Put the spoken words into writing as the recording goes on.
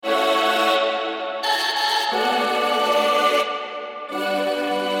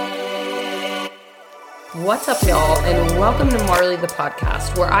What's up, y'all, and welcome to Marley the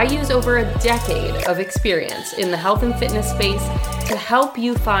Podcast, where I use over a decade of experience in the health and fitness space to help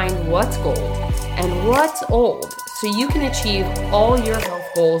you find what's gold and what's old so you can achieve all your health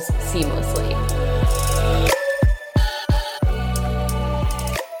goals seamlessly.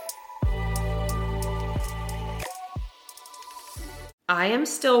 I am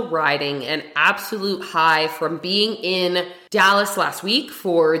still riding an absolute high from being in Dallas last week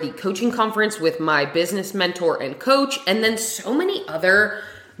for the coaching conference with my business mentor and coach, and then so many other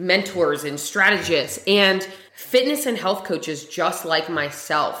mentors and strategists and fitness and health coaches just like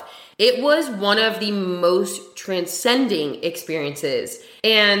myself. It was one of the most transcending experiences.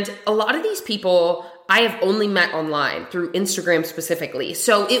 And a lot of these people I have only met online through Instagram specifically.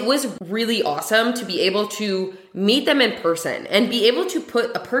 So it was really awesome to be able to meet them in person and be able to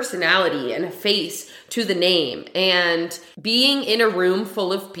put a personality and a face to the name, and being in a room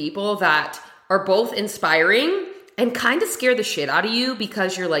full of people that are both inspiring and kind of scare the shit out of you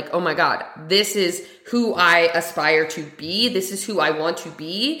because you're like, oh my God, this is who I aspire to be. This is who I want to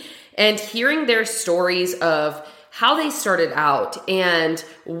be. And hearing their stories of how they started out and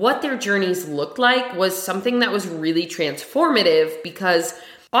what their journeys looked like was something that was really transformative, because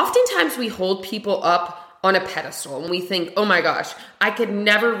oftentimes we hold people up on a pedestal and we think, oh my gosh, I could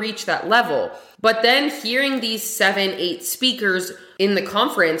never reach that level. But then hearing these 7-8 speakers in the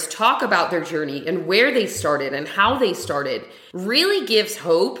conference talk about their journey and where they started and how they started really gives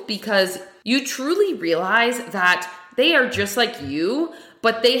hope, because you truly realize that they are just like you,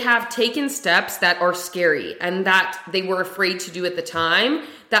 but they have taken steps that are scary and that they were afraid to do at the time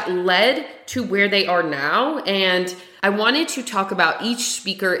that led to where they are now. And I wanted to talk about each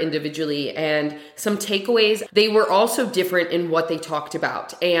speaker individually and some takeaways. They were also different in what they talked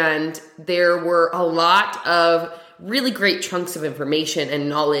about. And there were a lot of really great chunks of information and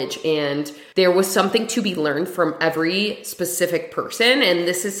knowledge, and there was something to be learned from every specific person. And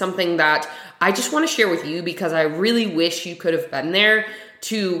this is something that I just want to share with you because I really wish you could have been there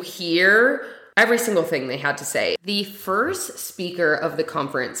to hear every single thing they had to say. The first speaker of the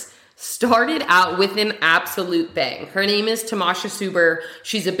conference started out with an absolute bang. Her name is Tamasha Suber.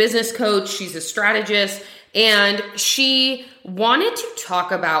 She's a business coach. She's a strategist. And she wanted to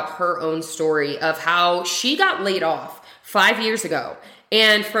talk about her own story of how she got laid off 5 years ago.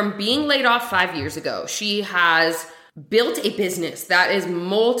 And from being laid off 5 years ago, she has built a business that is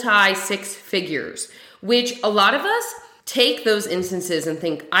multi-six figures, which a lot of us take those instances and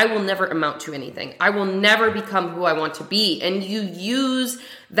think, I will never amount to anything. I will never become who I want to be. And you use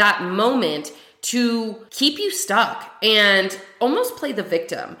that moment to keep you stuck and almost play the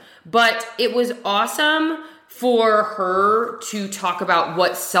victim. But it was awesome for her to talk about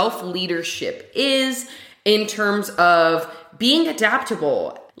what self-leadership is in terms of being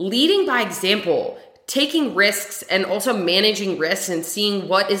adaptable, leading by example, taking risks, and also managing risks and seeing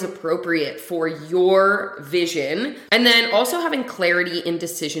what is appropriate for your vision. And then also having clarity in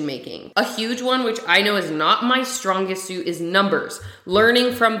decision making. A huge one, which I know is not my strongest suit, is numbers.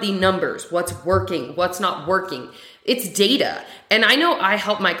 Learning from the numbers, what's working, what's not working. It's data. And I know I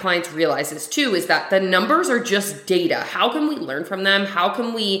help my clients realize this too, is that the numbers are just data. How can we learn from them? How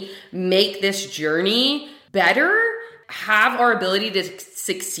can we make this journey better? Have our ability to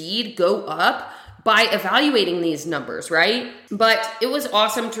succeed go up by evaluating these numbers, right? But it was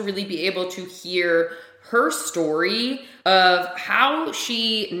awesome to really be able to hear her story of how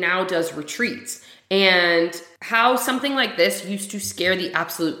she now does retreats and how something like this used to scare the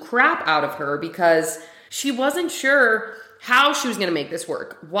absolute crap out of her because she wasn't sure how she was going to make this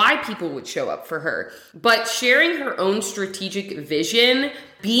work, why people would show up for her. But sharing her own strategic vision,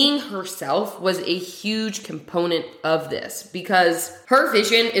 being herself, was a huge component of this, because her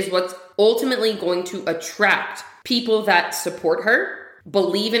vision is what's ultimately going to attract people that support her,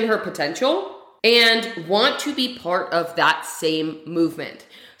 believe in her potential, and want to be part of that same movement.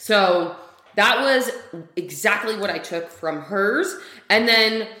 So that was exactly what I took from hers. And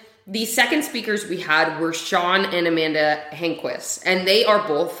then the second speakers we had were Sean and Amanda Hanquist, and they are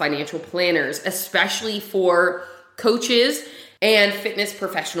both financial planners, especially for coaches and fitness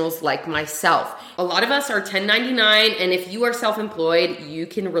professionals like myself. A lot of us are 1099, and if you are self-employed, you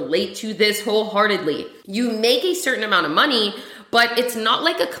can relate to this wholeheartedly. You make a certain amount of money, but it's not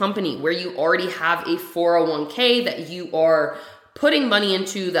like a company where you already have a 401k that you are putting money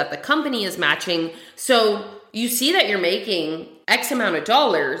into that the company is matching. So you see that you're making X amount of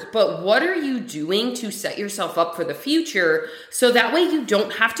dollars, but what are you doing to set yourself up for the future so that way you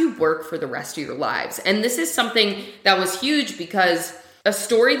don't have to work for the rest of your lives? And this is something that was huge because a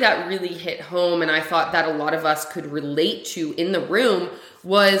story that really hit home and I thought that a lot of us could relate to in the room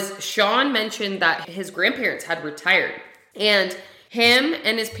was Sean mentioned that his grandparents had retired, and him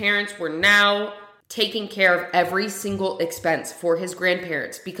and his parents were now taking care of every single expense for his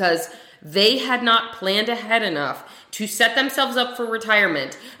grandparents because they had not planned ahead enough to set themselves up for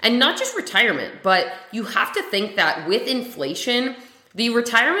retirement. And not just retirement, but you have to think that with inflation, the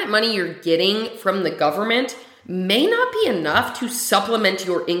retirement money you're getting from the government may not be enough to supplement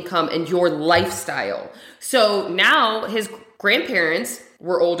your income and your lifestyle. So now his grandparents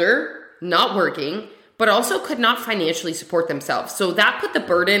were older, not working, but also could not financially support themselves. So that put the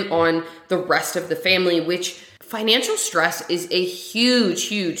burden on the rest of the family, which financial stress is a huge,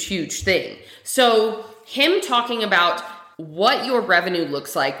 huge, huge thing. So him talking about what your revenue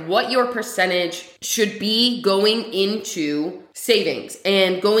looks like, what your percentage should be going into savings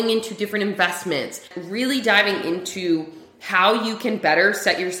and going into different investments, really diving into how you can better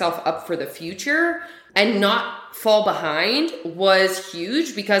set yourself up for the future and not fall behind was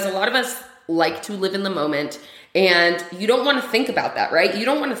huge, because a lot of us like to live in the moment and you don't want to think about that, right? You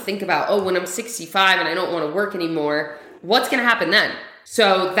don't want to think about, oh, when I'm 65 and I don't want to work anymore, what's going to happen then?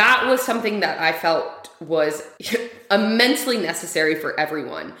 So that was something that I felt was immensely necessary for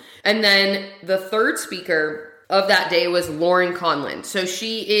everyone. And then the third speaker of that day was Lauren Conlon. So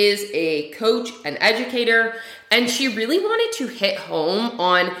she is a coach, an educator, and she really wanted to hit home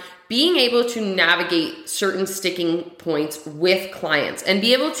on being able to navigate certain sticking points with clients and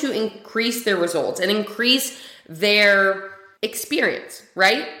be able to increase their results and increase their experience,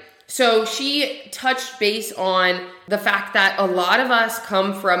 right? So she touched base on the fact that a lot of us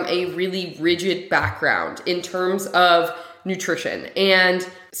come from a really rigid background in terms of nutrition. And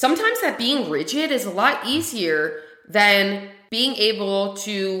sometimes that being rigid is a lot easier than being able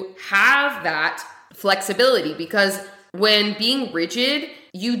to have that flexibility, because when being rigid,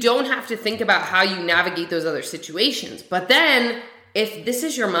 you don't have to think about how you navigate those other situations. But then if this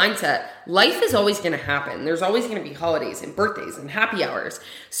is your mindset, life is always going to happen. There's always going to be holidays and birthdays and happy hours.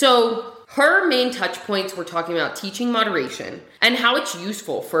 So her main touch points were talking about teaching moderation and how it's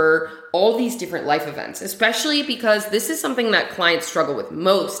useful for all these different life events, especially because this is something that clients struggle with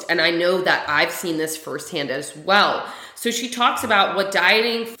most. And I know that I've seen this firsthand as well. So she talks about what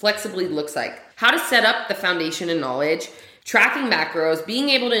dieting flexibly looks like, how to set up the foundation and knowledge, tracking macros, being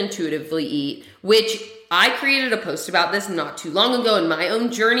able to intuitively eat, which I created a post about this not too long ago in my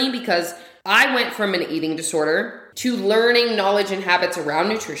own journey, because I went from an eating disorder to learning knowledge and habits around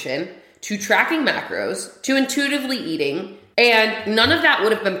nutrition, to tracking macros, to intuitively eating. And none of that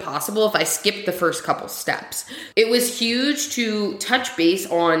would have been possible if I skipped the first couple steps. It was huge to touch base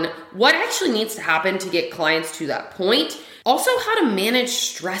on what actually needs to happen to get clients to that point. Also, how to manage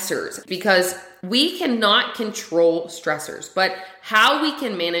stressors, because we cannot control stressors, but how we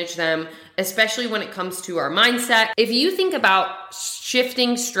can manage them, especially when it comes to our mindset. If you think about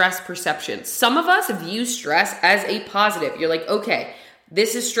shifting stress perception, some of us view stress as a positive. You're like, okay,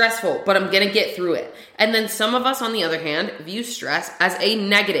 this is stressful, but I'm going to get through it. And then some of us, on the other hand, view stress as a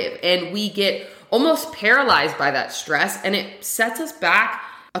negative, and we get almost paralyzed by that stress, and it sets us back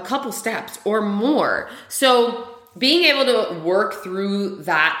a couple steps or more. So being able to work through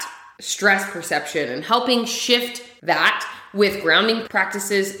that stress perception and helping shift that with grounding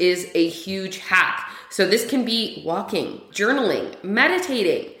practices is a huge hack. So this can be walking, journaling,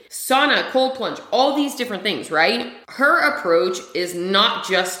 meditating, sauna, cold plunge, all these different things, right? Her approach is not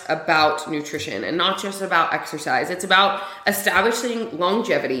just about nutrition and not just about exercise. It's about establishing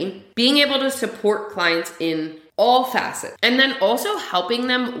longevity, being able to support clients in all facets, and then also helping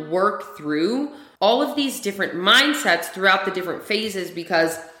them work through all of these different mindsets throughout the different phases,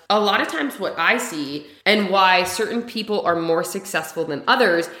 because a lot of times what I see and why certain people are more successful than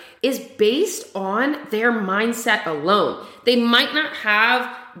others is based on their mindset alone. They might not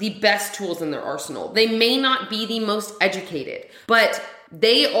have the best tools in their arsenal. They may not be the most educated, but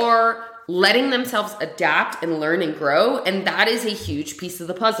they are letting themselves adapt and learn and grow. And that is a huge piece of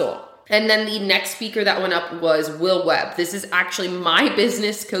the puzzle. And then the next speaker that went up was Will Webb. This is actually my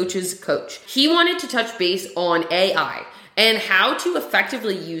business coach's coach. He wanted to touch base on AI and how to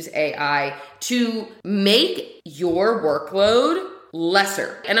effectively use AI to make your workload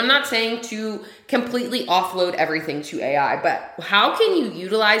lesser. And I'm not saying to completely offload everything to AI, but how can you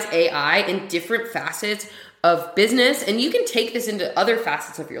utilize AI in different facets of business? And you can take this into other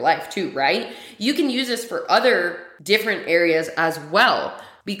facets of your life too, right? You can use this for other different areas as well,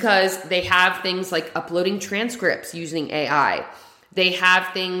 because they have things like uploading transcripts using AI. They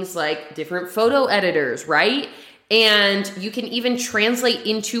have things like different photo editors, right? And you can even translate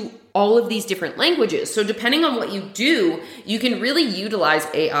into all of these different languages. So depending on what you do, you can really utilize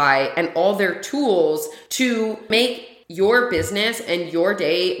AI and all their tools to make your business and your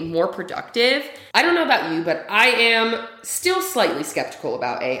day more productive. I don't know about you, but I am still slightly skeptical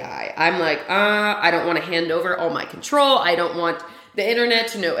about AI. I'm like, I don't want to hand over all my control. I don't want the internet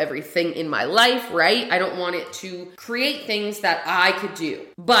to know everything in my life, right? I don't want it to create things that I could do.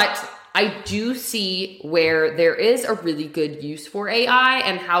 But I do see where there is a really good use for AI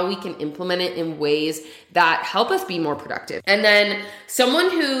and how we can implement it in ways that help us be more productive. And then someone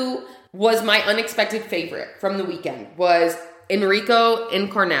who was my unexpected favorite from the weekend was Enrico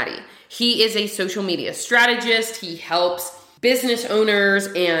Incarnati. He is a social media strategist. He helps business owners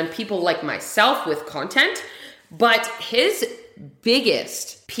and people like myself with content. But his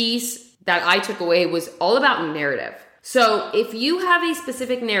biggest piece that I took away was all about narrative. So if you have a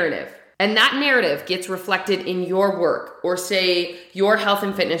specific narrative and that narrative gets reflected in your work or say your health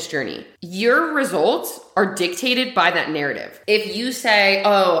and fitness journey, your results are dictated by that narrative. If you say,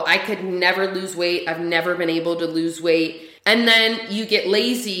 oh, I could never lose weight, I've never been able to lose weight, and then you get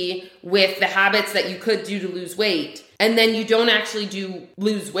lazy with the habits that you could do to lose weight, and then you don't actually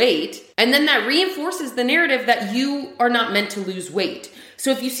lose weight, and then that reinforces the narrative that you are not meant to lose weight. So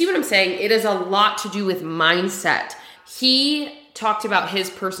if you see what I'm saying, it is a lot to do with mindset. He talked about his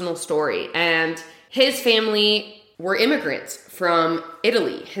personal story, and his family were immigrants from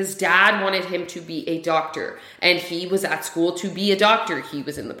Italy. His dad wanted him to be a doctor, and he was at school to be a doctor. He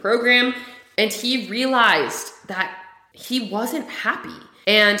was in the program, and he realized that he wasn't happy.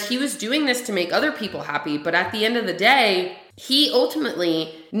 And he was doing this to make other people happy, but at the end of the day, he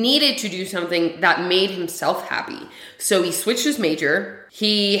ultimately needed to do something that made himself happy. So he switched his major.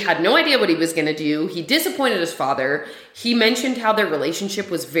 He had no idea what he was going to do. He disappointed his father. He mentioned how their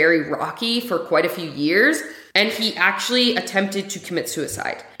relationship was very rocky for quite a few years. And he actually attempted to commit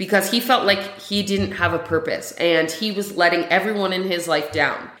suicide because he felt like he didn't have a purpose and he was letting everyone in his life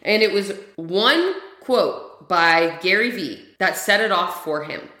down. And it was one quote by Gary Vee that set it off for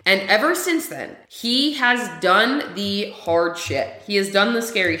him. And ever since then, he has done the hard shit. He has done the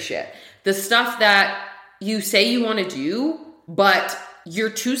scary shit. The stuff that you say you want to do, but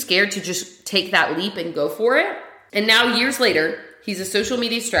you're too scared to just take that leap and go for it. And now years later, he's a social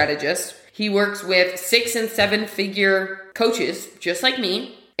media strategist. He works with 6 and 7 figure coaches, just like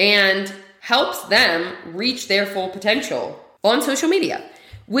me, and helps them reach their full potential on social media,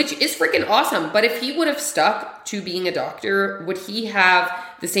 which is freaking awesome. But if he would have stuck to being a doctor, would he have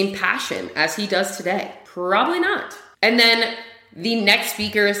the same passion as he does today? Probably not. And then the next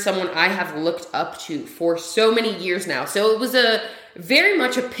speaker is someone I have looked up to for so many years now. So it was very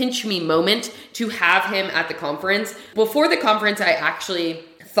much a pinch me moment to have him at the conference. Before the conference, I actually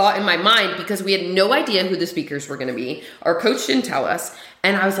thought in my mind, because we had no idea who the speakers were going to be. Our coach didn't tell us.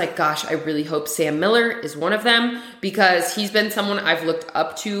 And I was like, gosh, I really hope Sam Miller is one of them because he's been someone I've looked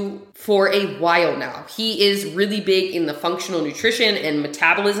up to for a while now. He is really big in the functional nutrition and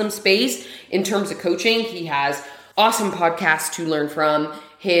metabolism space in terms of coaching. He has awesome podcasts to learn from.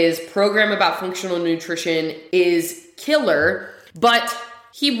 His program about functional nutrition is killer, but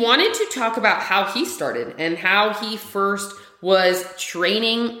he wanted to talk about how he started and how he first was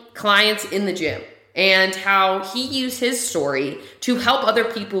training clients in the gym and how he used his story to help other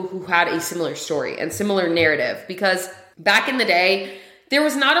people who had a similar story and similar narrative. Because back in the day, there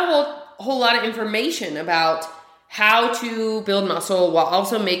was not a whole lot of information about how to build muscle while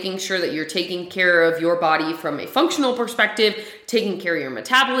also making sure that you're taking care of your body from a functional perspective, taking care of your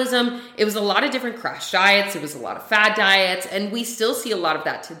metabolism. It was a lot of different crash diets. It was a lot of fad diets, and we still see a lot of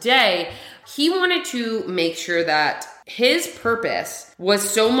that today. He wanted to make sure that his purpose was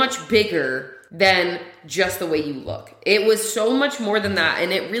so much bigger than just the way you look. It was so much more than that,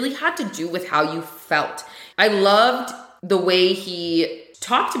 and it really had to do with how you felt. I loved the way he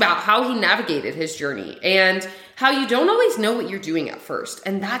talked about how he navigated his journey and how you don't always know what you're doing at first,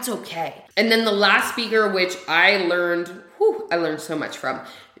 and that's okay. And then the last speaker, which I learned so much from,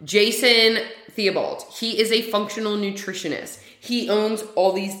 Jason Theobald. He is a functional nutritionist. He owns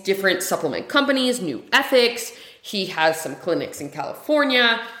all these different supplement companies, New Ethics. He has some clinics in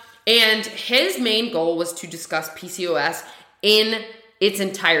California, and his main goal was to discuss PCOS in its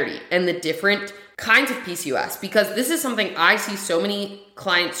entirety and the different kinds of PCOS, because this is something I see so many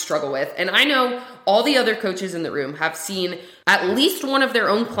clients struggle with. And I know all the other coaches in the room have seen at least one of their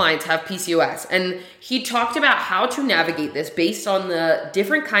own clients have PCOS. And he talked about how to navigate this based on the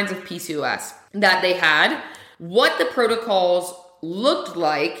different kinds of PCOS that they had, what the protocols looked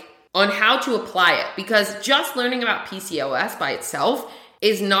like on how to apply it. Because just learning about PCOS by itself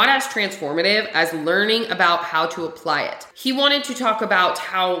is not as transformative as learning about how to apply it. He wanted to talk about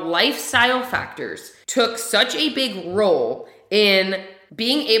how lifestyle factors took such a big role in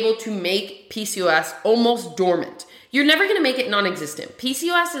being able to make PCOS almost dormant. You're never going to make it non-existent.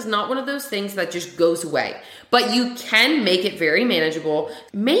 PCOS is not one of those things that just goes away, but you can make it very manageable,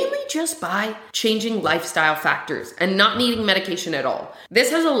 mainly just by changing lifestyle factors and not needing medication at all.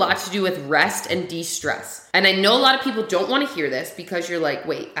 This has a lot to do with rest and de-stress. And I know a lot of people don't want to hear this because you're like,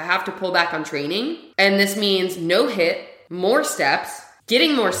 wait, I have to pull back on training. And this means no HIIT, more steps,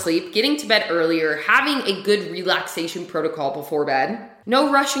 getting more sleep, getting to bed earlier, having a good relaxation protocol before bed,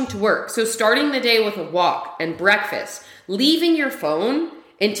 no rushing to work. So starting the day with a walk and breakfast, leaving your phone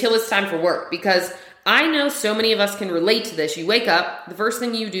until it's time for work. Because I know so many of us can relate to this. You wake up, the first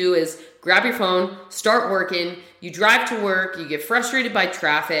thing you do is grab your phone, start working, you drive to work, you get frustrated by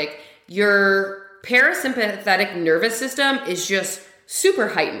traffic, your parasympathetic nervous system is just super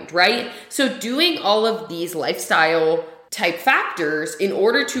heightened, right? So doing all of these lifestyle type factors in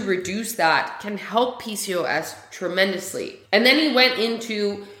order to reduce that can help PCOS tremendously. And then he went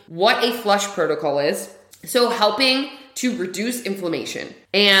into what a flush protocol is. So helping to reduce inflammation.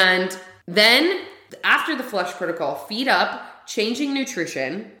 And then after the flush protocol, feed up, changing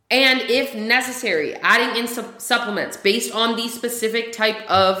nutrition, and if necessary, adding in some supplements based on the specific type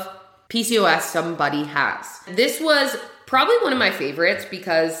of PCOS somebody has. This was probably one of my favorites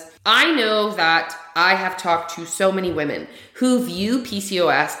because I know that I have talked to so many women who view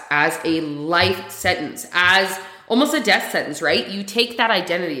PCOS as a life sentence, as almost a death sentence, right? You take that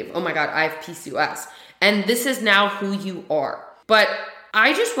identity of, oh my God, I have PCOS, and this is now who you are. But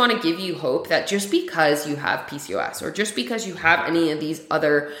I just want to give you hope that just because you have PCOS or just because you have any of these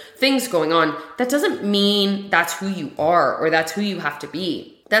other things going on, that doesn't mean that's who you are or that's who you have to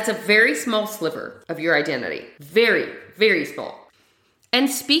be. That's a very small sliver of your identity. Very, very small. And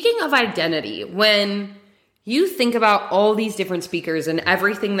speaking of identity, when you think about all these different speakers and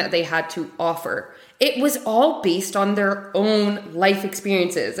everything that they had to offer, it was all based on their own life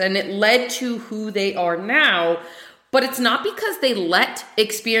experiences and it led to who they are now. But it's not because they let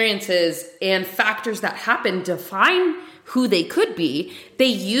experiences and factors that happen define who they could be. They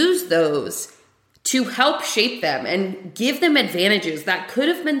use those to help shape them and give them advantages that could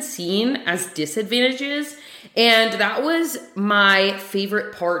have been seen as disadvantages. And that was my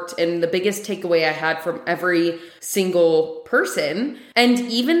favorite part and the biggest takeaway I had from every single person and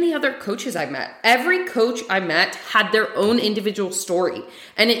even the other coaches I met. Every coach I met had their own individual story,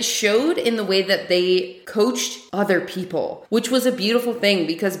 and it showed in the way that they coached other people, which was a beautiful thing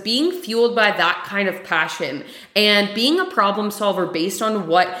because being fueled by that kind of passion and being a problem solver based on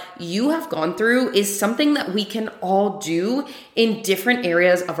what you have gone through is something that we can all do in different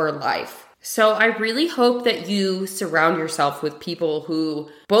areas of our life. So I really hope that you surround yourself with people who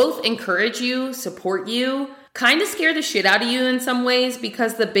both encourage you, support you, kind of scare the shit out of you in some ways,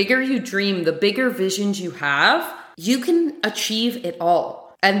 because the bigger you dream, the bigger visions you have, you can achieve it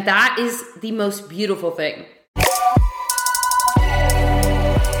all. And that is the most beautiful thing.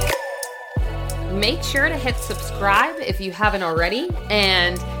 Make sure to hit subscribe if you haven't already,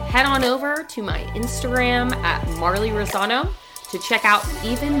 and head on over to my Instagram at Marley Rosano to check out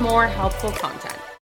even more helpful content.